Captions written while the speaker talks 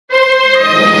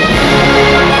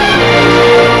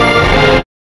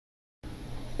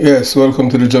Yes, welcome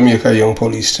to the Jamaica Young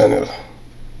Police channel.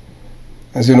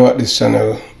 As you know, at this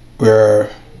channel, we're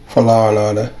for law and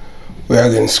order. We're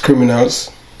against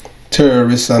criminals,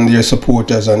 terrorists and their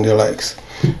supporters and their likes.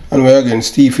 And we're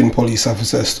against thieving police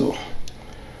officers too.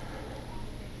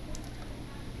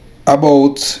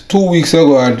 About 2 weeks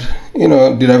ago, I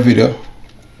did a video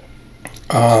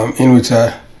in which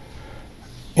a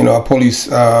police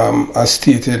has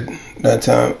stated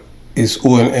that is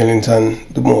Owen Ellington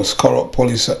the most corrupt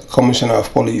police commissioner of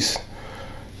police.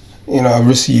 I've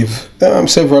received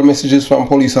several messages from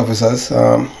police officers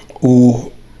who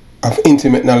have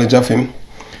intimate knowledge of him,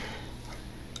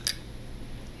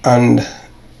 and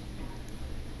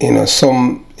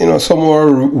some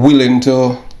are willing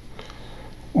to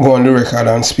go on the record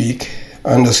and speak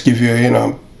and just give you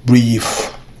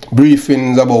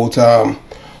briefings about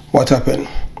what happened.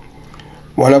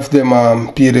 One of them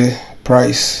paid the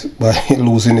price by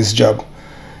losing his job.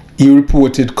 He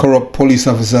reported corrupt police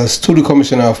officers to the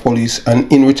commissioner of police, and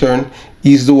in return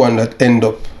he's the one that ended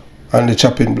up on the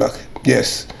chopping block.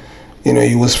 Yes,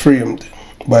 he was framed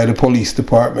by the police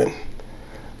department.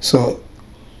 So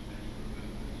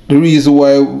the reason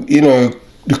why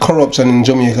the corruption in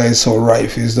Jamaica is so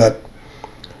rife is that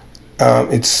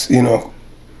it's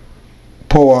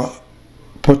power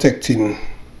protecting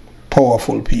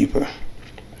powerful people.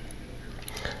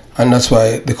 And that's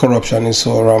why the corruption is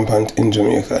so rampant in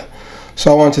Jamaica.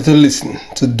 So I wanted to listen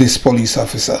to this police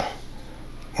officer,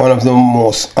 one of the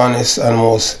most honest and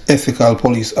most ethical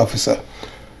police officer.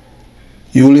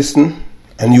 You listen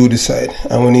and you decide.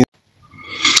 And when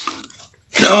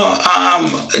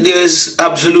there's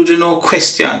absolutely no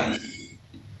question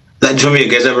that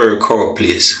Jamaica is a very corrupt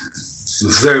place.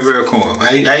 Very, very corrupt.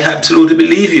 I absolutely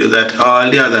believe you that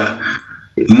all the other,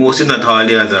 most if not all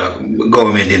the other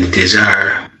government entities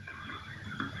are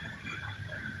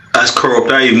as corrupt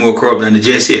or even more corrupt than the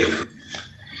JCF.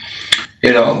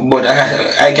 But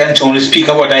I can only speak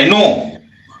of what I know.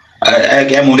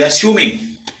 I'm only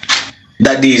assuming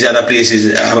that these other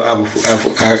places have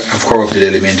corrupted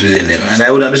elements within them. And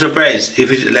I wouldn't be surprised if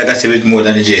it, like I said, it's more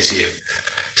than the JCF.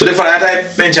 So the fact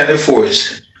that I mentioned the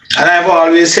force, and I've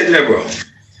always said that, bro,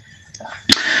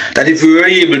 that if we were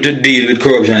able to deal with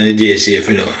corruption in the JCF,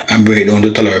 and bring it down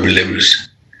to tolerable levels,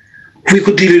 we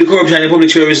could deal with the corruption in the public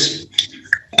service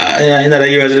in other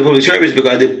areas of the public service,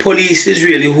 because the police is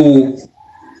really who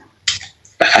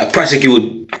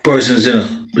prosecute persons.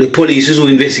 The police is who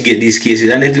investigate these cases,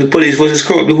 and if the police force is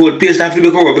corrupt, the whole place have to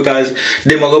be corrupt, because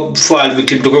they are going to fall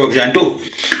victim to corruption too.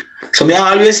 So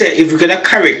I always say, if we can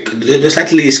just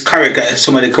at least correct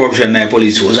some of the corruption in the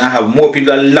police force and have more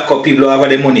people lock up people who have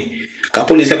their money. Because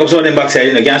police lock up some of them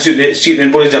backside, can't shoot the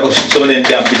police lock up some of them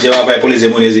can't pitch have their police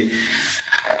money,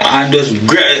 and just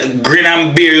grin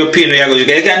and bear your pain when you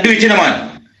go. You can't do it,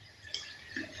 man.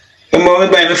 Remember when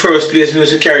I buy my first place, I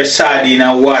used to carry sardine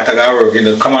and water to work,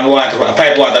 common water,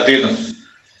 pipe water to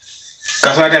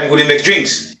Because one time I couldn't make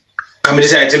drinks. I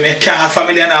decided to make a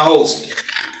family in a house.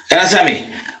 You understand me?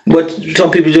 But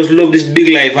some people just love this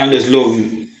big life and just love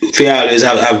to always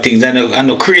have things and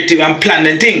no creative and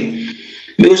planning thing.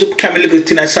 Because you carry a little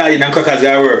thing of sardine and crackers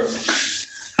at work.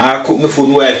 I cook my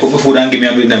food, wife cook my food and give me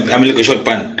a little short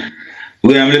pan.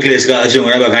 When I'm looking at this guy, I'm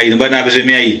going to eat, but now I'm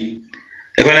eat.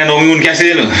 If I know me, I can't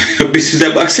say business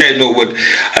is backside no, but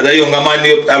as a younger man,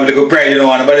 you have a little pride, and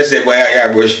nobody say, boy,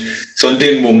 I brush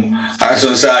something boom, or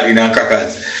some sardine and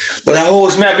crackers. But I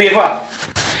host me a paper.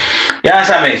 You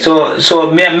understand me?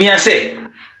 So me I say,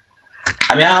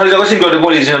 I always go to the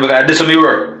police, because this is my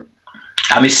work.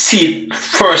 I see it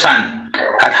firsthand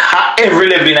at every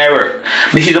level in I work.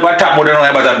 I see it about top more than I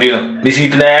about I see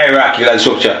it in the hierarchical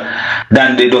structure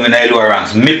than they do in the lower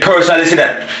ranks. Me personally see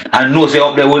that, and know say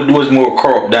up there was more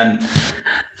corrupt than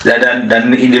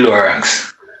in the lower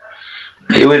ranks.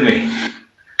 You with me?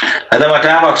 As a matter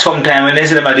of fact, sometimes when they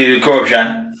see them deal with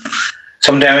corruption,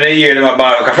 sometimes when they hear them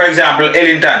about, for example,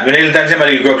 Ellington, when Ellington say deal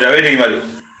with corruption, what do you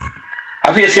do?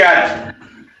 A face card.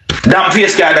 Damn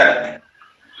face card that.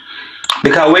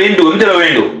 Because when you do, I'm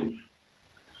telling you what you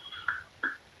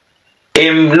do.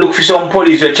 Him look for some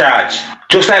police to charge,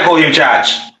 just like how him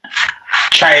charge,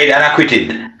 tried and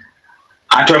acquitted,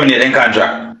 and terminate in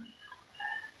contract.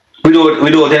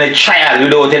 Without any trial,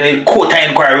 without any court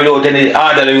inquiry, without any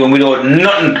order, without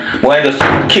nothing, when just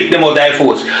kick them out by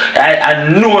force.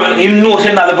 And him knows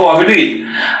him not the power to do it.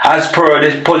 As per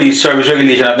the police service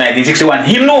regulation of 1961,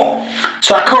 him know.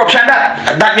 So a corruption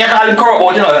that me call him corrupt,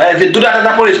 but if you do that as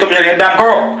a police commissioner, you're damn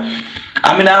corrupt.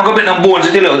 I'm going to put them bones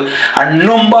to tell you. A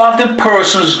number of the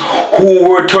persons who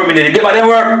were terminated, get by their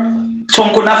work. Some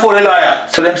couldn't afford a lawyer,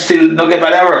 so them still don't get by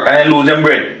their work and then lose them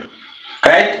bread.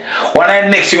 Right? One night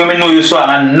next thing we know you saw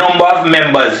a number of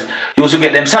members, you also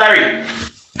get them salary.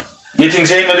 You think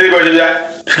saying no deliberate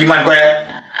that? Keep man quiet.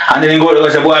 And then you go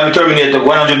to say, boy, I'm terminate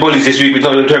 100 police this week, we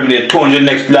terminate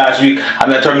 200 last week, I'm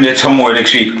going to terminate some more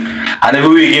next week. And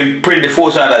every week you print the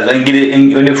force orders and get it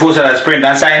in the force orders print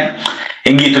and sign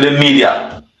and give it to the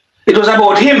media. It was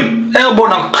about him, not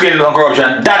about cleaning up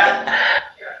corruption. That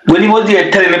when he was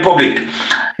there telling the public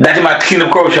that he might clean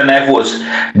up corruption like was,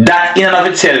 that in and of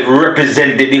itself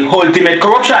represented the ultimate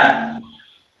corruption.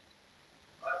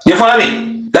 You follow me?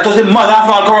 That was the mother of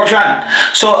all corruption.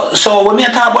 So when me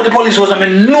talk about the police force, I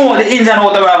mean know the ins and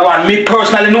outs of everyone. Me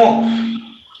personally know.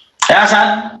 You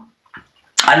understand?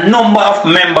 A number of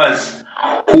members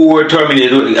who were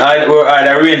terminated were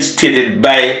either reinstated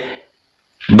by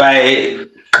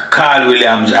Carl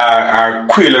Williams or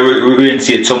Quayle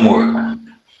reinstated some more.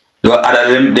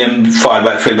 Other than them fell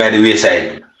by the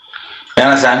wayside. You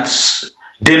understand?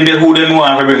 Them who them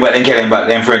want to bring back and get them back,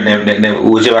 them friend them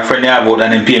who's your friend they have about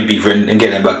and them PMP friend and get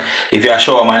them back. If you're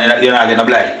sure man, you're not gonna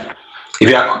blind. If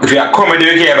you're coming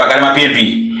you care back, I'm a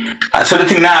PMP. And so the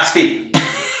thing nasty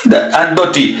and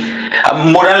dirty.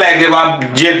 More than likely one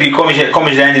JP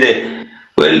commissioner there.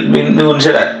 Well, we wouldn't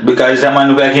say that because a man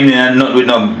who back in and not with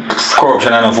no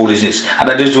corruption and no foolishness. And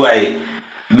that is why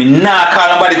me not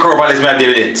call nobody corrupt unless me have the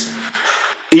evidence.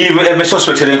 Even if I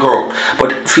suspect them corrupt.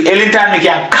 But for any time I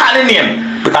can call a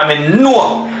name because I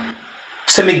know.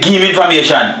 So me give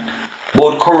information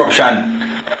about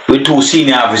corruption with two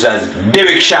senior officers,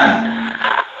 Derek Shan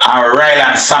and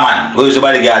Ryland Salmon, who is the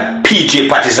bodyguard, PJ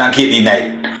Pattis and KD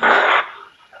Knight.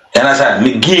 You understand?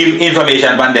 Me give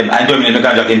information about them and don't mean the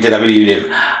contract until I believe them.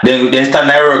 Then stand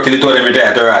there work till they told them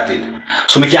retire to rat it.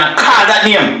 So me can call that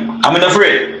name. I'm not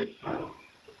afraid.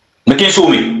 Me can show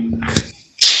me.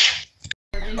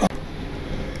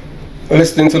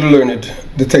 Listening to the learned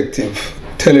detective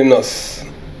telling us,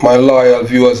 my loyal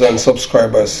viewers and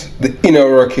subscribers, the inner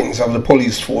workings of the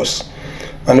police force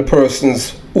and the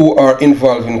persons who are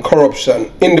involved in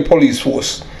corruption in the police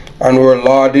force and were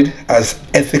lauded as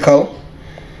ethical,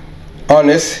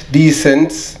 honest,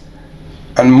 decent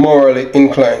and morally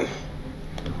inclined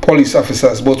police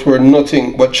officers, but were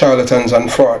nothing but charlatans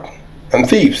and fraud and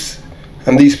thieves.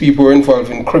 And these people were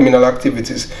involved in criminal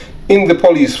activities in the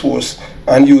police force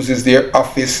and uses their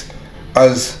office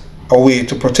as a way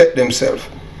to protect themselves,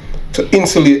 to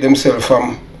insulate themselves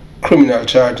from criminal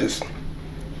charges.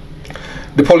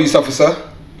 The police officer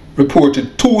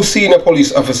reported 2 senior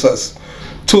police officers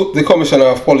to the Commissioner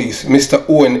of Police, Mr.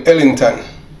 Owen Ellington.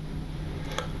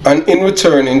 And in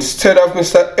return, instead of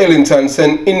Mr. Ellington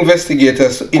send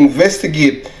investigators to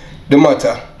investigate the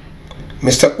matter,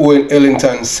 Mr. Owen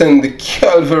Ellington sent the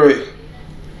cavalry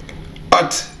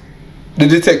at the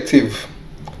detective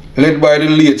led by the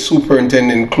late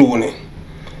Superintendent Clooney,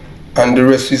 and the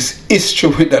rest is history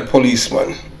with that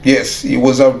policeman. Yes, he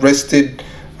was arrested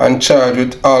and charged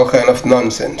with all kind of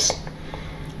nonsense.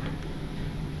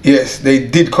 Yes, they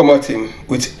did come at him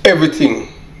with everything.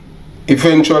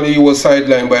 Eventually he was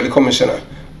sidelined by the Commissioner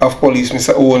of Police,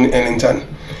 Mr. Owen Ellington,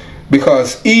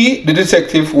 because he, the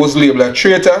detective, was labeled a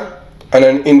traitor and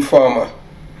an informer.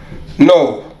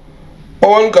 Now,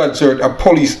 Owen Godzard, a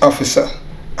police officer,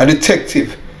 a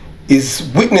detective,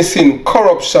 is witnessing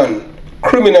corruption,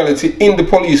 criminality in the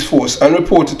police force and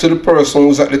reported to the person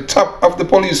who's at the top of the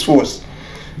police force.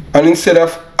 And instead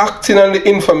of acting on the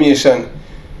information,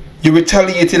 you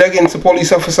retaliated against the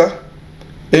police officer.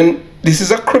 Then this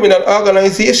is a criminal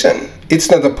organization.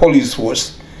 It's not a police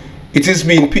force. It is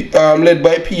being led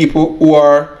by people who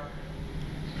are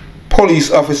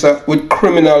police officers with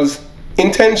criminals'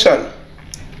 intention.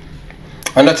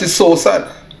 And that is so sad.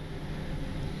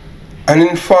 An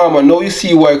informer, now you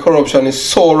see why corruption is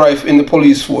so rife in the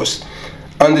police force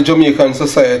and the Jamaican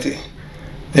society.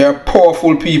 They are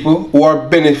powerful people who are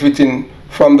benefiting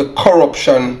from the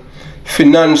corruption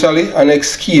financially and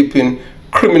escaping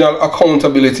criminal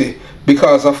accountability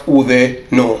because of who they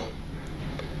know.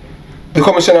 The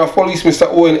Commissioner of Police, Mr.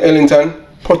 Owen Ellington,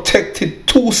 protected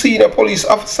 2 senior police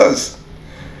officers,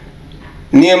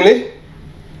 namely,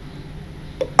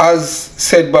 as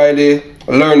said by the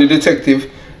learned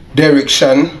detective, Derek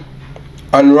Shan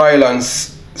and Ryland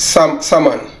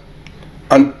Salmon,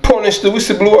 and punished the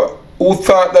whistleblower who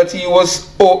thought that he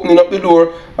was opening up the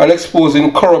door and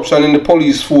exposing corruption in the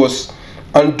police force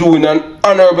and doing an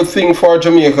honorable thing for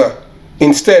Jamaica.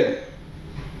 Instead,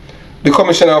 the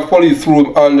Commissioner of Police threw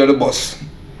him under the bus.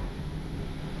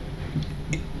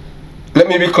 Let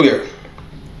me be clear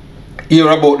here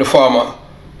about the former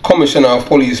Commissioner of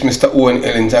Police, Mr. Owen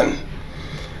Ellington.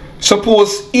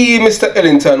 Suppose he, Mr.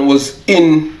 Ellington, was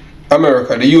in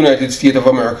America, the United States of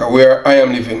America, where I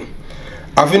am living,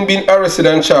 having been arrested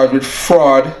and charged with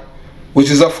fraud, which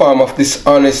is a form of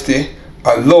dishonesty,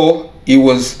 although he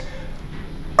was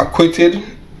acquitted,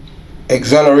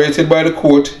 exonerated by the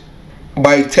court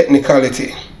by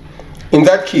technicality. In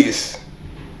that case,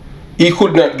 he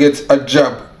could not get a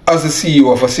job as the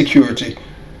CEO of a security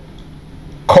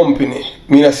company,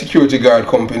 a security guard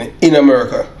company in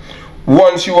America.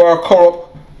 Once you are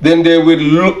corrupt, then they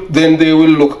will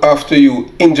look after you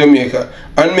in Jamaica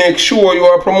and make sure you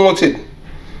are promoted.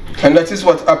 And that is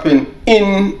what happened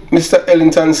in Mr.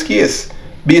 Ellington's case,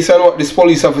 based on what this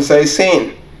police officer is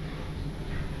saying.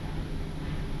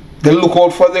 They look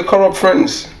out for their corrupt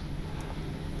friends,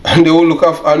 and they will look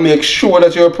up and make sure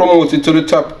that you are promoted to the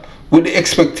top with the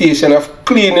expectation of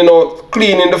cleaning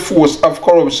the force of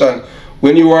corruption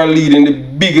when you are leading the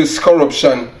biggest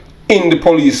corruption in the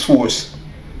police force.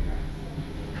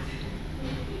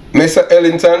 Mr.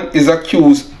 Ellington is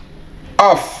accused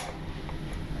of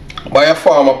by a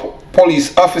former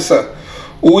police officer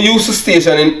who used to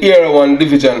station in Area 1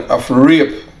 Division of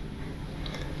rape.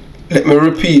 Let me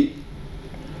repeat.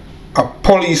 A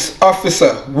police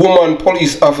officer, woman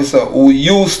police officer who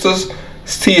used to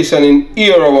station in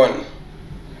Area 1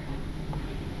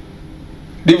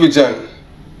 Division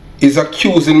is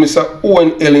accusing Mr.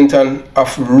 Owen Ellington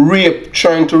of rape,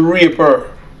 trying to rape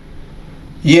her.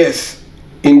 Yes,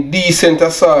 indecent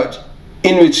assault,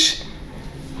 in which,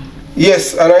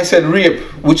 yes, and I said rape,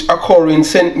 which occurred in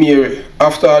St. Mary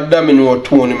after a domino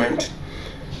tournament.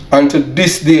 And to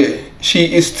this day,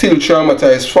 she is still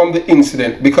traumatized from the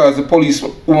incident because the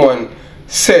policewoman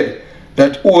said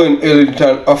that Owen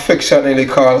Ellington, affectionately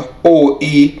called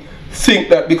OE, think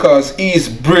that because he is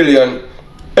brilliant,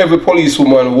 every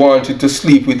policewoman wanted to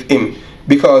sleep with him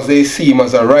because they see him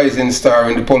as a rising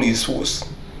star in the police force.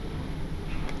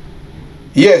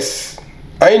 Yes,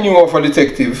 I knew of a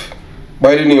detective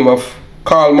by the name of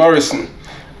Carl Morrison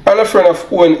and a friend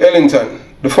of Owen Ellington,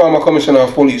 the former commissioner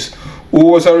of police, who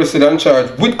was arrested and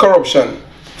charged with corruption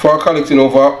for collecting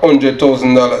over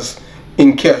 $100,000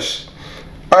 in cash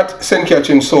at St.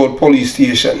 Catherine South Police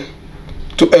Station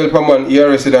to help a man he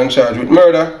arrested and charged with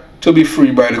murder to be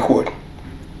freed by the court.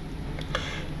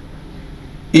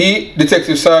 He,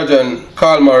 Detective Sergeant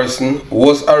Carl Morrison,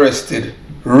 was arrested,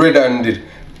 red-handed,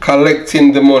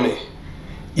 collecting the money.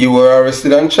 He was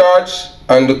arrested and charged,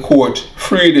 and the court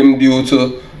freed him due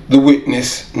to the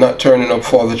witness not turning up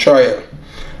for the trial.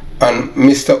 And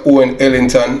Mr. Owen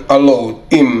Ellington allowed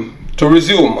him to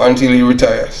resume until he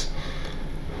retires.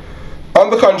 On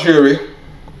the contrary,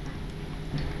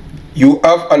 you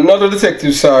have another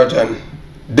Detective Sergeant,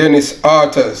 Dennis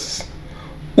Arthurs,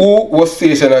 who was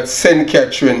stationed at St.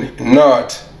 Catherine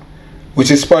North,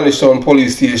 which is Spanish Town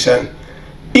Police Station.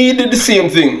 He did the same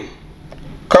thing,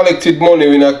 collected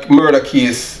money in a murder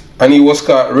case, and he was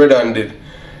caught red-handed.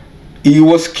 He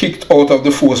was kicked out of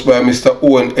the force by Mr.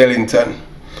 Owen Ellington,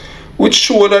 which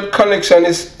showed that connection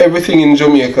is everything in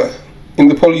Jamaica, in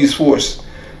the police force.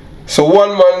 So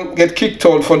one man get kicked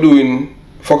out for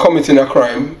committing a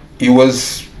crime. He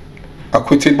was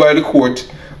acquitted by the court,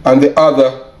 and the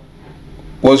other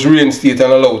was reinstated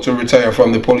and allowed to retire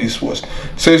from the police force.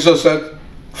 So it's just that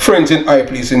friends in high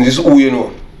place, and this is who you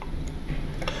know.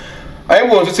 I am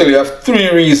going to tell you I have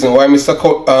 3 reasons why Mr.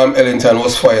 Ellington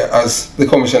was fired as the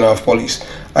Commissioner of Police.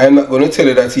 I am not going to tell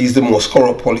you that he is the most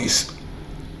corrupt police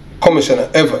commissioner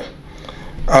ever.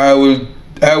 I will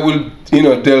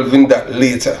delve in that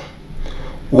later.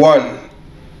 1,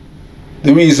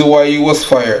 the reason why he was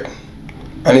fired,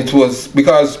 and it was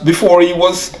because before he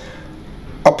was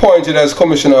appointed as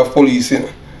Commissioner of Police,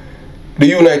 the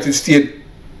United States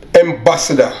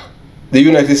Ambassador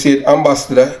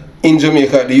in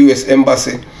Jamaica, the U.S.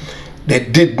 Embassy, they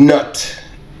did not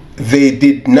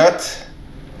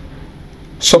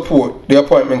support the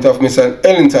appointment of Mr.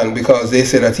 Ellington because they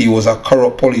said that he was a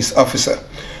corrupt police officer.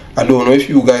 I don't know if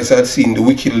you guys had seen the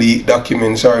WikiLeaks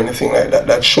documents or anything like that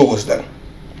that shows that.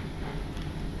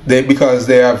 Because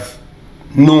they have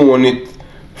known it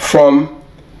from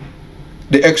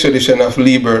the extradition of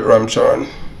Liebert Ramcharan.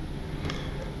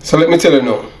 So let me tell you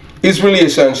now, his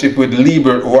relationship with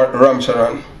Liebert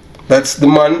Ramcharan, that's the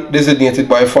man designated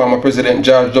by former President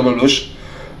George W. Bush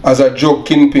as a drug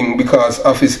kingpin because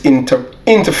of his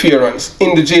interference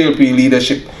in the JLP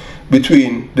leadership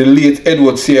between the late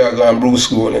Edward Seaga and Bruce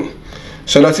Golding.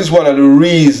 So that is one of the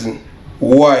reasons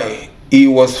why he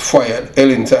was fired,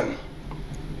 Ellington,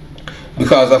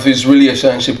 because of his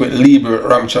relationship with Liebert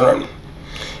Ramcharan.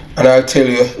 And I'll tell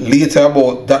you later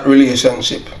about that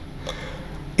relationship.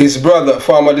 His brother,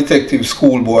 former detective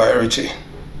Schoolboy Richie,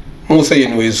 most of you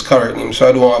know his correct name, so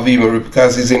I don't have even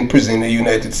because he's in prison in the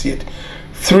United States.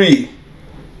 3,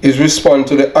 is respond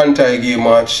to the anti-gay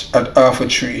march at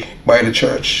 3:30 by the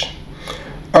church.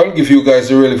 I'll give you guys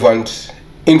the relevant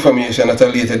information at a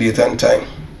later date and time.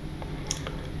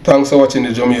 Thanks for watching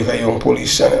the Jamaica Young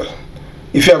Police channel.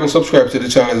 If you haven't subscribed to the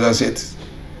channel as yet,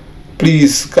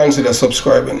 please consider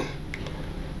subscribing.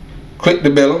 Click the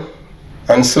bell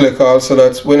and select all so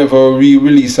that whenever we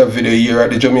release a video here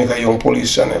at the Jamaica Young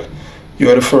Police channel, you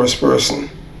are the first person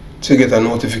to get a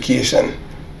notification.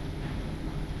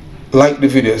 Like the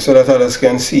video so that others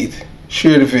can see it.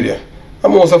 Share the video.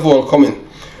 And most of all, comment.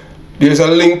 There's a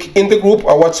link in the group,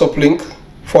 a WhatsApp link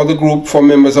for the group, for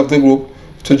members of the group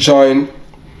to join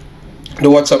the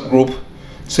WhatsApp group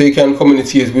so you can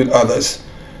communicate with others.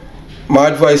 My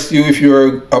advice to you, if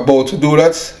you're about to do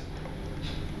that,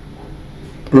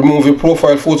 remove your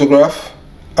profile photograph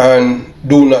and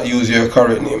do not use your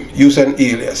current name. Use an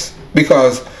alias,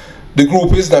 because the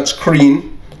group is not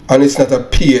screened and it's not a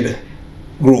paid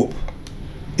group.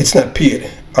 It's not paid,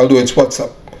 although it's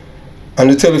WhatsApp. And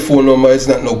the telephone number is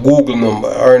not no Google number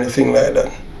or anything like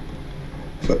that.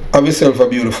 So have yourself a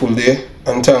beautiful day,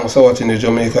 and thanks for watching the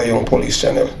Jamaica Young Police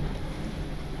channel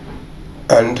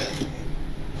and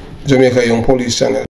Jamaica Young Police channel.